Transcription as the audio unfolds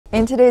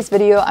In today's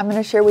video, I'm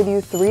going to share with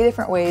you 3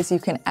 different ways you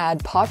can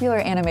add popular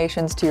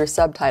animations to your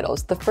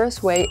subtitles. The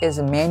first way is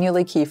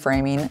manually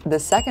keyframing, the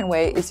second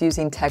way is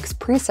using text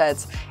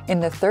presets,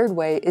 and the third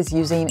way is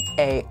using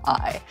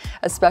AI.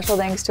 A special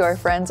thanks to our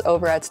friends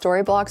over at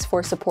Storyblocks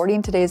for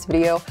supporting today's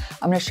video.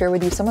 I'm going to share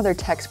with you some of their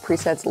text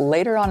presets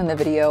later on in the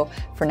video.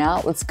 For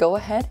now, let's go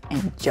ahead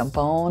and jump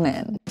on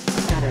in.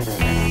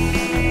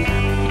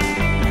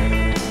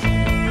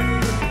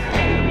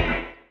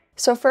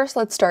 So first,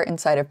 let's start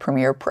inside of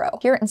Premiere Pro.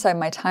 Here inside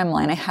my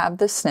timeline, I have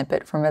this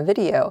snippet from a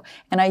video,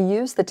 and I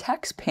use the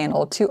text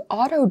panel to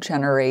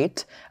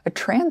auto-generate a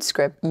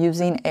transcript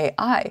using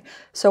AI.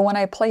 So when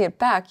I play it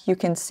back, you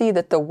can see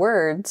that the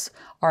words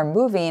are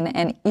moving,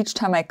 and each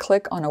time I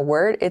click on a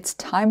word, it's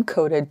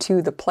time-coded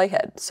to the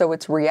playhead, so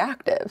it's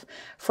reactive.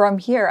 From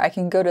here, I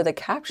can go to the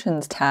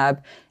Captions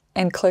tab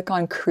and click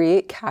on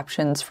Create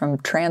Captions from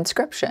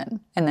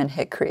Transcription, and then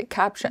hit Create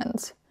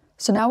Captions.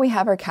 So now we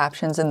have our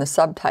captions in the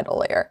subtitle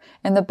layer.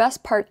 And the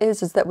best part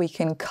is that we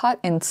can cut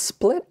and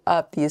split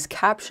up these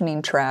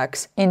captioning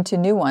tracks into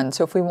new ones.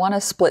 So if we want to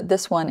split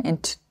this one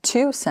into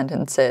 2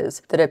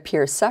 sentences that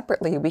appear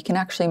separately, we can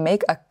actually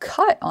make a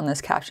cut on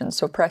this caption.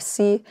 So press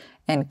C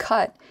and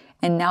cut.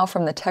 And now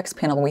from the text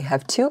panel, we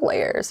have 2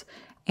 layers.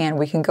 And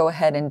we can go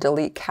ahead and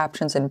delete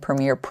captions in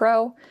Premiere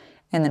Pro.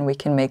 And then we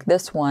can make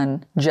this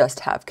one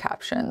just have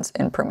captions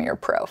in Premiere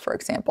Pro, for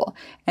example.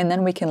 And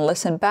then we can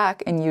listen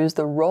back and use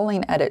the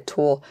rolling edit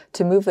tool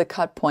to move the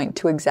cut point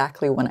to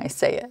exactly when I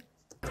say it.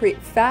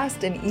 Create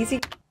fast and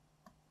easy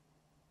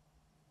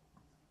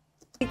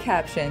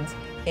captions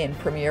in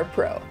Premiere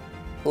Pro.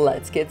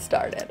 Let's get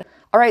started.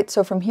 All right,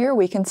 so from here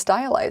we can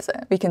stylize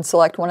it. We can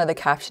select one of the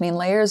captioning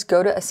layers,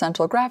 go to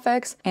Essential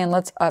Graphics, and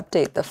let's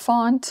update the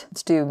font.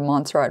 Let's do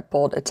Montserrat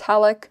Bold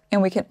Italic,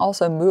 and we can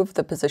also move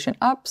the position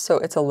up so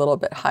it's a little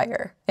bit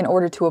higher. In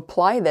order to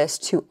apply this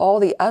to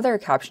all the other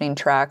captioning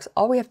tracks,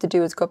 all we have to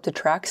do is go up to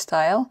Track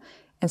Style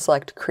and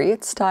select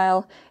Create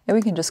Style, and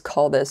we can just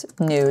call this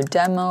New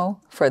Demo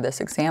for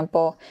this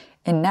example.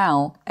 And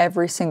now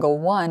every single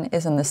one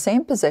is in the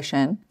same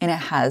position and it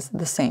has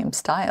the same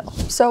style.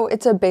 So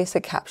it's a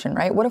basic caption,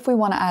 right? What if we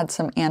want to add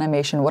some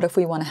animation? What if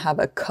we want to have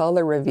a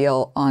color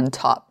reveal on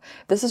top?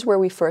 This is where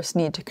we first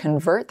need to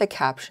convert the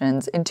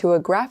captions into a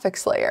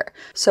graphics layer.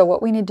 So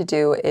what we need to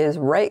do is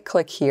right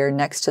click here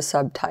next to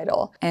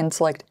subtitle and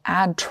select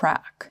Add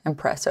Track and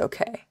press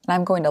OK. And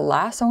I'm going to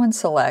lasso and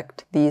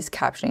select these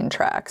captioning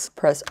tracks,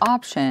 press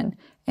Option,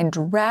 and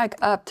drag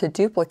up to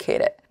duplicate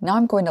it. Now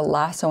I'm going to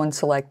lasso and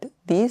select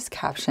these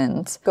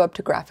captions, go up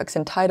to Graphics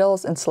and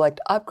Titles and select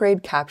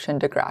Upgrade Caption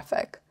to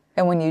Graphic.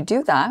 And when you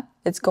do that,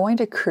 it's going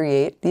to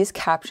create these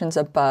captions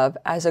above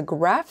as a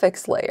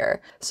graphics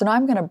layer. So now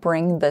I'm going to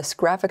bring this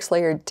graphics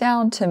layer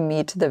down to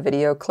meet the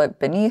video clip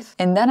beneath.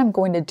 And then I'm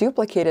going to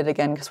duplicate it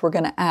again because we're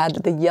going to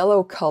add the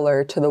yellow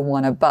color to the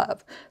one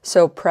above.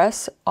 So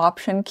press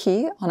Option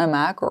key on a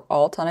Mac or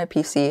Alt on a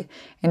PC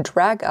and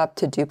drag up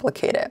to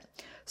duplicate it.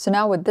 So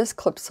now with this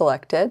clip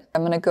selected,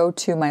 I'm going to go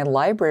to my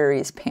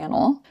Libraries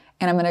panel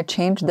and I'm going to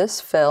change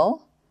this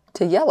fill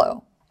to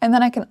yellow. And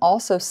then I can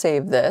also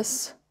save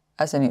this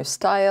as a new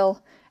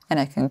style and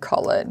I can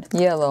call it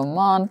Yellow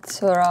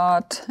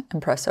Montserrat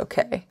and press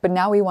OK. But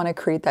now we want to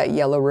create that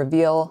yellow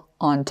reveal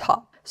on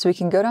top. So we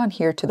can go down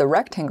here to the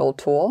rectangle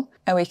tool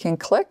and we can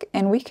click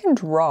and we can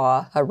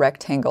draw a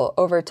rectangle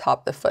over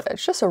top the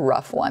footage, just a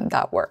rough one,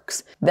 that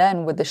works.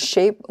 Then with the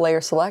shape layer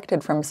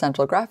selected from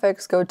Essential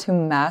Graphics, go to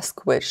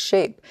Mask with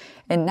Shape.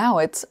 And now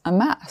it's a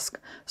mask.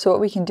 So what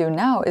we can do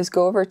now is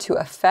go over to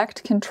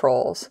Effect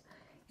Controls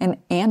and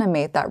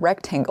animate that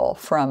rectangle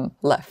from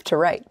left to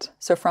right.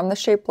 So from the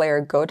shape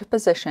layer, go to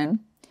Position.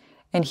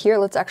 And here,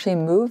 let's actually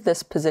move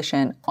this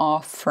position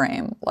off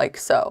frame like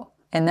so.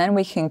 And then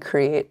we can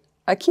create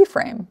a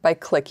keyframe by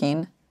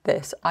clicking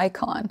this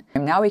icon.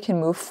 And now we can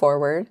move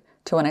forward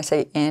to when I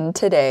say in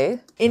today's.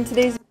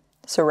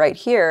 So right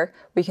here,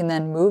 we can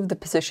then move the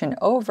position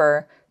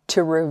over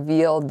to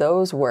reveal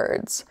those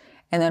words.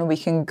 And then we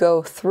can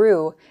go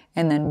through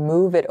and then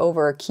move it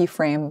over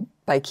keyframe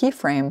by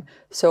keyframe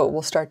so it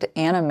will start to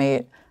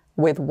animate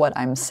with what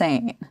I'm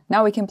saying.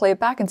 Now we can play it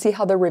back and see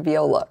how the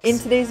reveal looks. In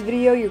today's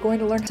video, you're going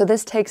to learn. So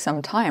this takes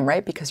some time,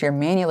 right? Because you're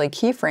manually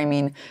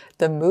keyframing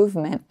the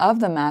movement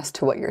of the mask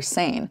to what you're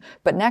saying.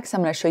 But next,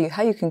 I'm going to show you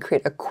how you can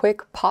create a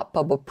quick pop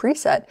bubble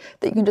preset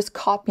that you can just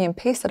copy and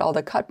paste at all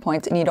the cut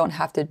points and you don't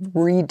have to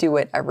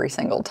redo it every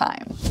single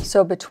time.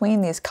 So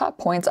between these cut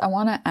points, I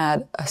want to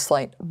add a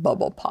slight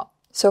bubble pop.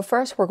 So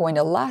first, we're going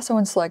to lasso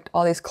and select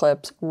all these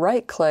clips,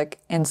 right click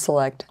and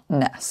select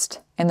Nest.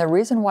 And the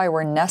reason why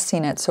we're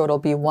nesting it so it'll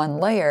be one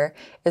layer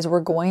is we're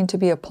going to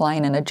be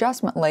applying an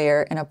adjustment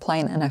layer and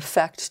applying an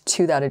effect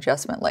to that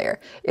adjustment layer.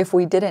 If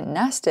we didn't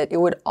nest it, it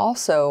would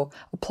also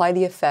apply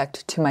the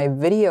effect to my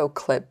video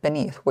clip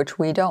beneath, which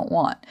we don't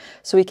want.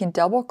 So we can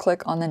double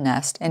click on the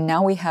nest and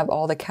now we have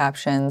all the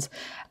captions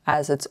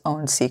as its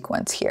own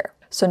sequence here.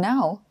 So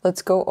now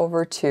let's go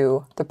over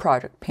to the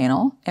project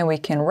panel and we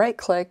can right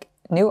click,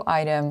 New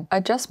Item,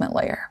 Adjustment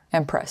Layer,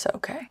 and press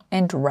OK.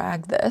 And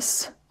drag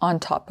this on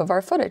top of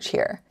our footage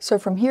here. So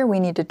from here, we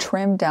need to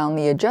trim down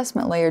the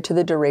adjustment layer to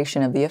the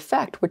duration of the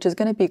effect, which is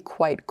going to be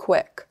quite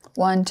quick.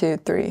 1, 2,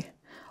 3.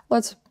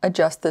 Let's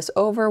adjust this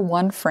over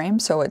 1 frame,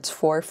 so it's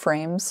 4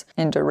 frames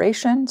in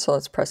duration. So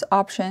let's press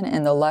Option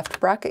and the left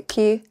bracket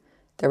key.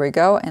 There we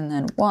go. And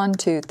then 1,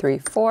 2, 3,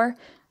 4.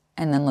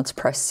 And then let's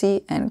press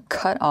C and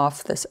cut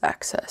off this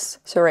excess.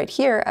 So right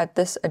here at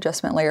this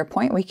adjustment layer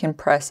point, we can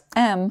press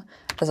M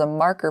as a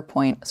marker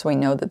point so we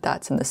know that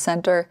that's in the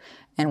center.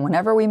 And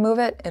whenever we move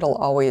it, it'll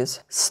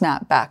always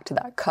snap back to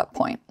that cut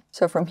point.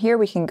 So from here,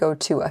 we can go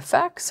to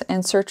Effects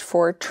and search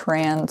for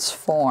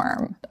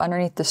Transform.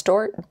 Underneath the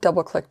store,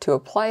 double click to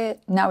apply it.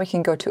 Now we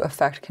can go to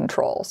Effect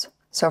Controls.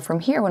 So from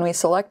here, when we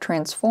select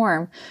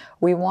Transform,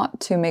 we want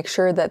to make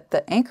sure that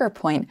the anchor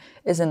point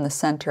is in the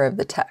center of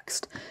the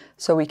text.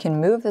 So we can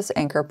move this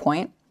anchor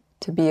point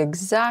to be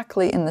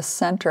exactly in the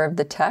center of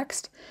the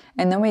text,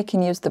 and then we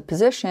can use the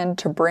position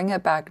to bring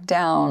it back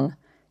down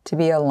to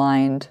be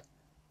aligned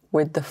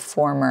with the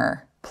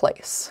former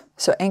place.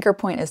 So anchor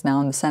point is now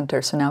in the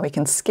center, so now we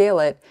can scale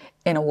it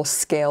and it will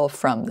scale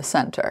from the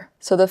center.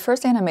 So the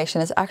first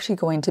animation is actually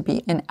going to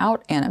be an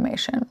out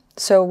animation.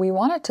 So we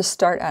want it to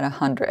start at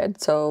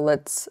 100. So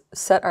let's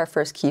set our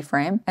first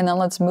keyframe and then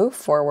let's move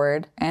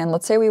forward. And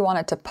let's say we want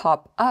it to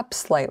pop up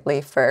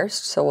slightly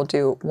first. So we'll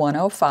do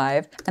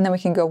 105 and then we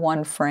can go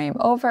 1 frame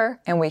over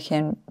and we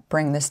can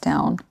bring this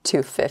down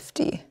to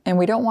 50. And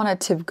we don't want it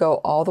to go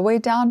all the way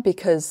down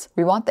because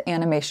we want the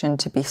animation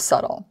to be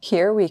subtle.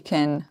 Here we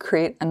can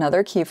create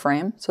another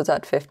keyframe, so it's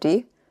at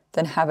 50,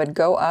 then have it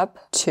go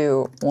up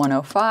to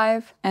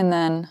 105 and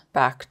then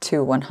back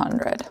to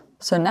 100.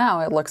 So now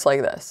it looks like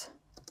this,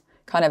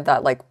 kind of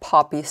that like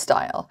poppy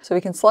style. So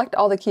we can select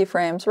all the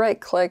keyframes, right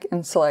click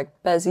and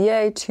select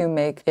Bezier to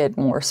make it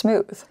more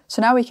smooth.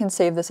 So now we can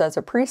save this as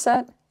a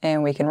preset.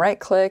 And we can right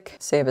click,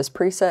 save as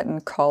preset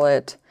and call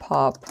it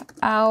pop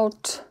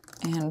out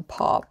and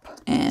pop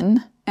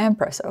in and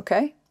press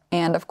OK.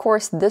 And of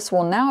course, this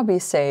will now be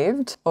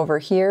saved over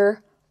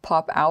here,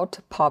 pop out,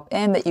 pop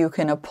in, that you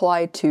can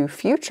apply to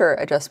future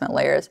adjustment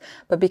layers.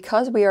 But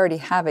because we already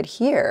have it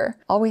here,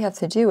 all we have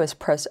to do is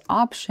press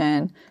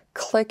Option,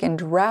 click and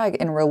drag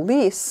and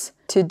release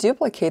to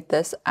duplicate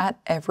this at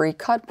every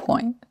cut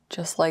point,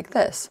 just like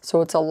this.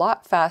 So it's a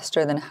lot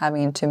faster than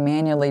having to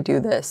manually do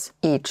this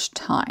each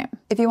time.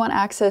 If you want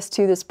access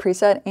to this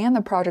preset and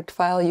the project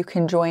file, you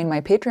can join my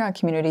Patreon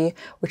community,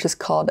 which is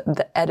called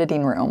The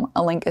Editing Room.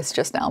 A link is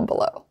just down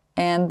below.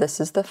 And this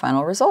is the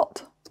final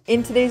result.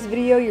 In today's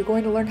video, you're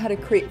going to learn how to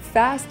create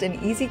fast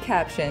and easy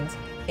captions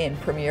in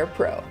Premiere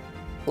Pro.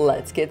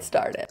 Let's get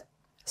started.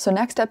 So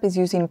next up is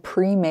using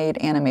pre-made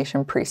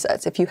animation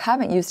presets. If you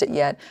haven't used it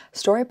yet,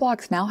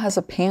 Storyblocks now has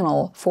a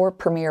panel for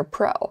Premiere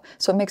Pro.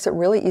 So it makes it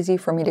really easy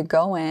for me to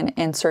go in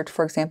and search,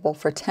 for example,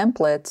 for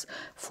templates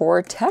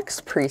for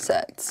text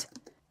presets.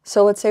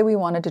 So let's say we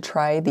wanted to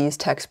try these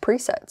text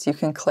presets. You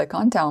can click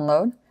on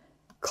download,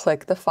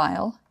 click the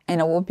file, and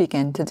it will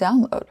begin to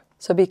download.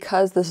 So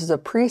because this is a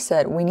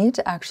preset, we need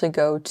to actually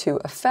go to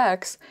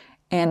Effects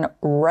and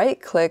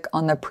right click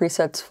on the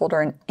presets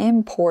folder and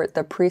import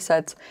the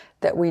presets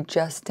that we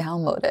just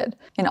downloaded.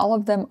 And all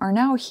of them are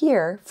now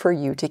here for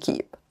you to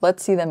keep.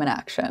 Let's see them in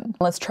action.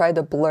 Let's try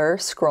the blur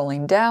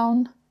scrolling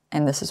down,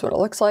 and this is what it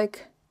looks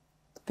like.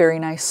 Very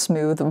nice,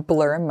 smooth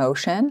blur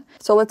motion.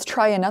 So let's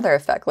try another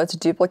effect. Let's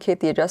duplicate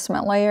the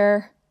adjustment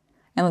layer,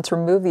 and let's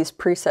remove these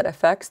preset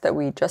effects that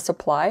we just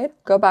applied.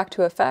 Go back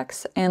to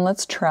Effects, and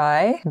let's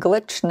try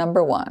glitch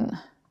number 1.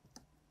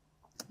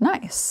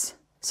 Nice.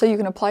 So you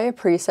can apply a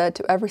preset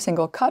to every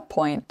single cut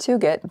point to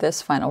get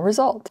this final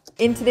result.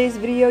 In today's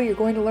video, you're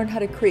going to learn how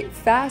to create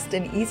fast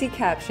and easy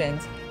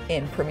captions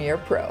in Premiere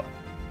Pro.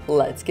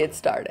 Let's get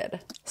started.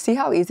 See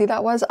how easy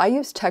that was? I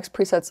use text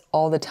presets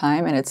all the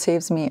time and it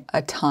saves me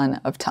a ton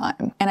of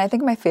time. And I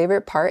think my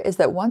favorite part is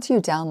that once you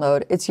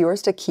download, it's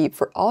yours to keep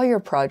for all your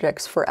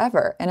projects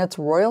forever, and it's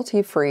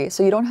royalty free,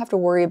 so you don't have to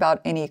worry about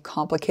any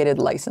complicated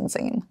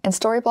licensing. And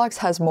Storyblocks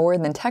has more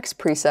than text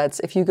presets.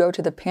 If you go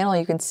to the panel,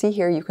 you can see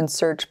here you can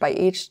search by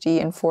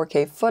HD and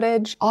 4K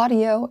footage,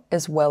 audio,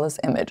 as well as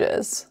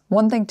images.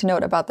 One thing to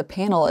note about the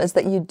panel is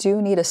that you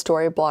do need a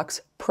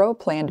Storyblocks Pro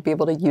plan to be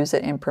able to use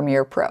it in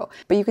Premiere Pro,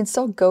 but you can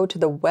still go to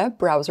the web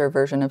browser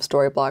version of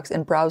Storyblocks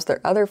and browse their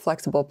other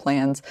flexible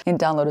plans and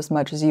download as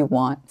much as you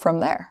want from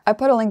there. I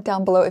put a link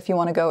down below if you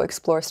want to go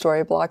explore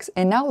Storyblocks,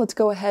 and now let's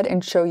go ahead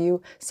and show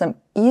you some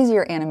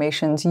easier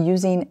animations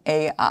using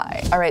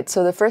AI. All right,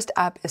 so the first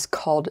app is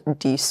called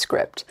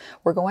Descript.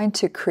 We're going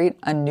to create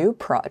a new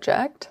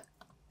project,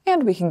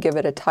 and we can give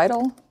it a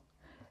title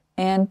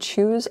and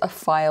choose a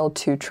file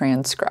to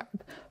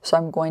transcribe. So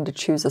I'm going to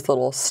choose this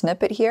little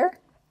snippet here.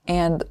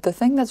 And the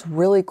thing that's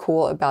really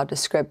cool about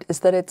Descript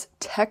is that it's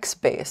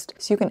text-based,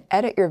 so you can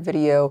edit your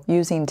video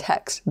using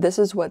text. This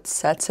is what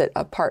sets it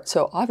apart.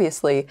 So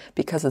obviously,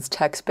 because it's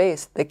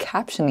text-based, the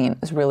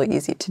captioning is really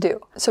easy to do.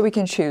 So we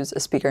can choose a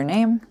speaker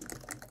name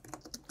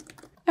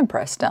and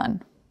press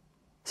done.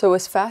 So it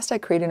was fast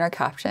at creating our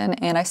caption,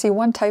 and I see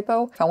one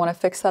typo. If I want to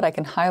fix that, I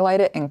can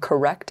highlight it and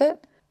correct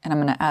it, and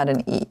I'm going to add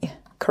an E.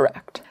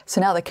 correct.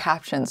 So now the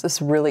captions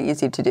is really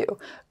easy to do.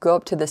 Go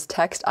up to this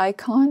text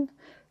icon,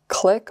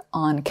 click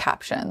on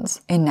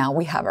captions, and now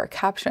we have our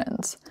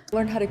captions.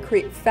 Learn how to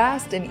create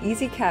fast and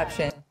easy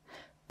captions.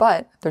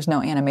 But there's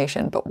no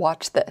animation, but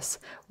watch this.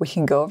 We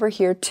can go over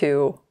here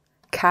to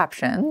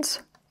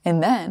captions,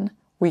 and then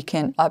we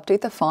can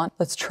update the font.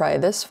 Let's try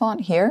this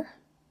font here.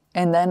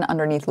 And then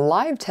underneath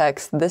live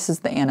text, this is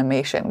the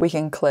animation. We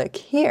can click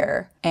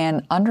here,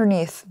 and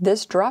underneath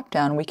this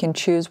dropdown, we can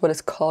choose what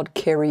is called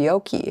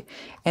karaoke.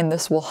 And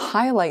this will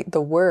highlight the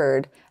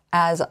word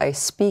as I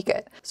speak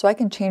it. So I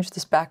can change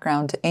this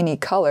background to any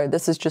color.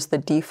 This is just the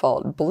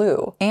default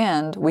blue.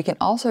 And we can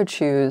also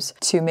choose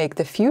to make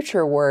the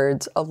future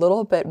words a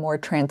little bit more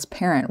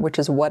transparent, which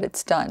is what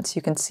it's done. So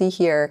you can see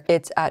here,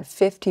 it's at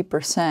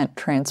 50%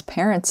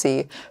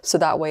 transparency, so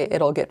that way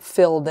it'll get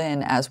filled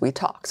in as we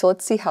talk. So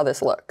let's see how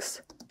this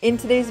looks. In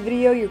today's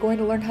video, you're going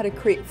to learn how to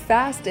create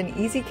fast and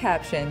easy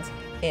captions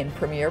in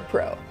Premiere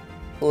Pro.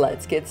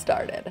 Let's get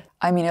started.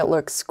 I mean, it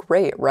looks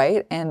great,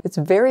 right? And it's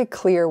very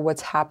clear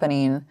what's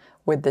happening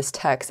with this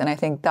text. And I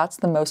think that's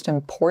the most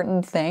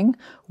important thing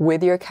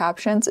with your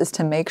captions, is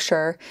to make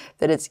sure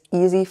that it's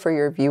easy for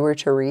your viewer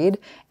to read.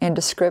 And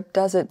Descript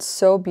does it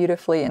so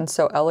beautifully and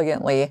so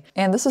elegantly.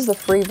 And this is the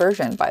free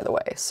version, by the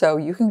way. So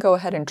you can go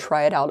ahead and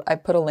try it out. I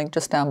put a link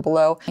just down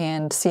below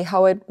and see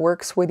how it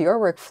works with your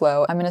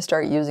workflow. I'm gonna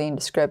start using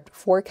Descript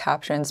for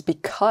captions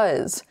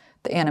because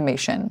the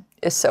animation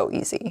is so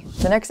easy.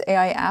 The next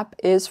AI app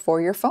is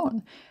for your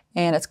phone,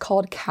 and it's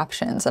called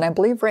Captions. And I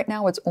believe right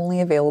now it's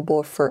only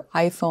available for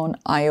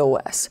iPhone,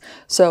 iOS.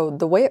 So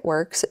the way it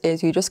works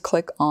is you just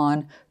click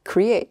on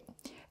Create,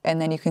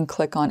 and then you can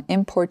click on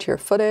Import your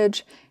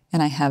footage,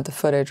 and I have the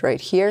footage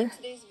right here. In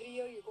today's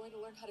video, you're going to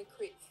learn how to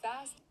create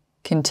fast.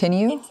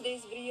 Continue. In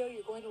today's video,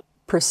 you're going to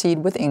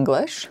proceed with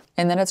English,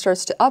 and then it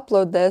starts to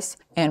upload this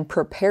and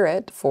prepare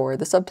it for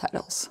the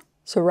subtitles.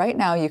 So right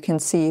now you can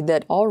see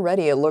that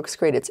already it looks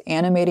great. It's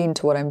animating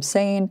to what I'm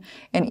saying,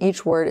 and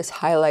each word is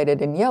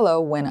highlighted in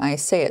yellow when I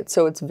say it.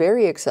 So it's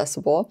very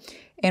accessible.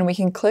 And we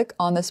can click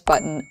on this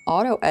button,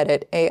 Auto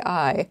Edit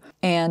AI,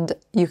 and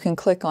you can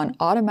click on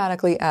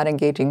Automatically Add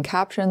Engaging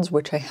Captions,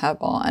 which I have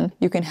on.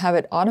 You can have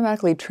it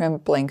automatically trim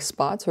blank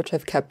spots, which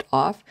I've kept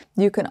off.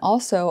 You can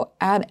also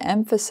add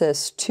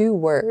emphasis to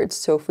words.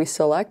 So if we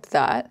select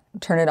that,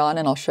 turn it on,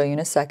 and I'll show you in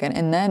a second.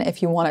 And then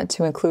if you want it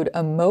to include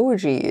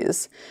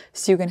emojis,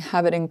 so you can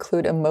have it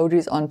include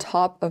emojis on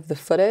top of the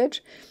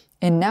footage.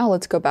 And now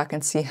let's go back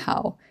and see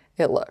how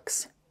it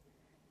looks.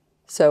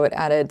 So it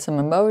added some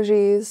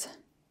emojis,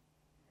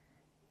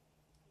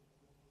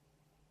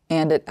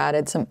 and it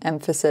added some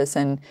emphasis,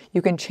 and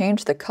you can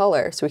change the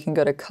color. So we can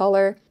go to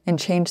color and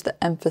change the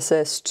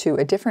emphasis to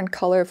a different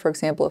color. For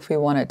example, if we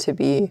want it to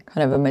be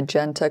kind of a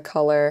magenta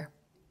color,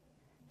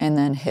 and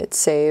then hit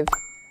save.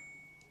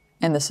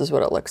 And this is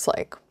what it looks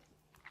like.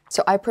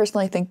 So I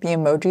personally think the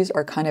emojis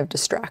are kind of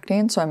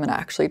distracting, so I'm gonna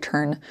actually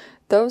turn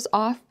those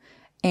off.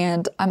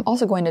 And I'm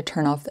also going to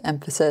turn off the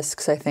emphasis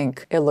because I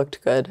think it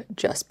looked good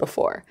just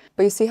before.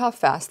 But you see how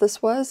fast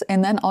this was?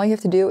 And then all you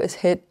have to do is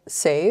hit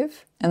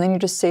save, and then you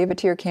just save it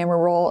to your camera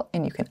roll,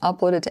 and you can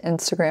upload it to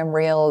Instagram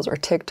Reels or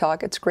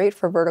TikTok. It's great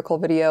for vertical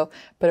video,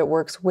 but it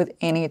works with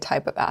any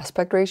type of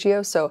aspect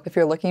ratio. So if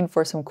you're looking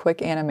for some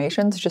quick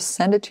animations, just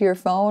send it to your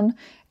phone,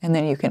 and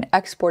then you can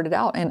export it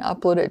out and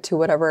upload it to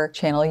whatever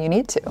channel you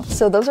need to.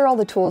 So those are all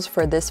the tools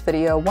for this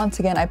video. Once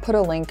again, I put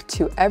a link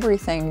to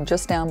everything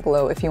just down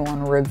below if you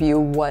want to review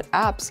what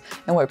apps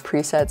and what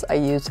presets I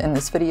used in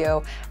this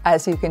video.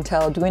 As you can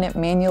tell, doing it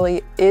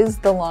manually is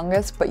the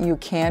longest, but you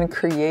can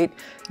create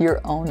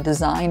your own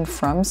design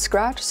from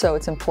scratch. So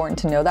it's important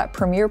to know that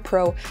Premiere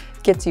Pro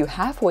gets you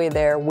halfway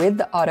there with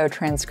the auto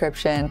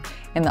transcription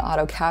and the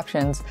auto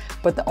captions,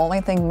 but the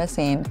only thing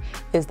missing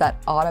is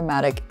that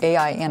automatic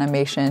AI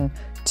animation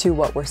to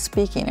what we're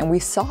speaking. And we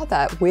saw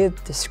that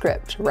with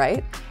Descript,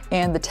 right?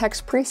 And the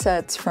text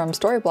presets from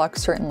Storyblocks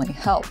certainly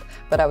help,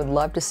 but I would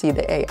love to see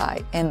the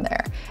AI in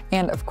there.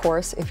 And of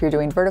course, if you're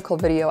doing vertical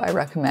video, I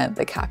recommend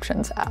the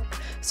Captions app.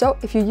 So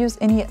if you use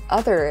any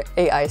other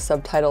AI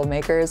subtitle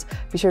makers,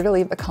 be sure to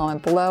leave a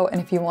comment below. And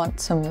if you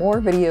want some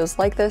more videos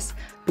like this,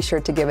 be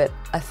sure to give it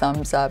a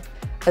thumbs up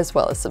as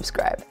well as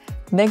subscribe.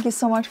 Thank you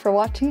so much for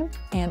watching.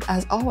 And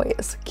as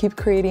always, keep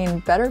creating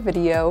better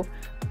video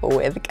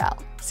with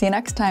Gal. See you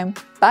next time.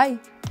 Bye.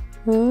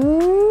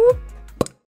 Ooh.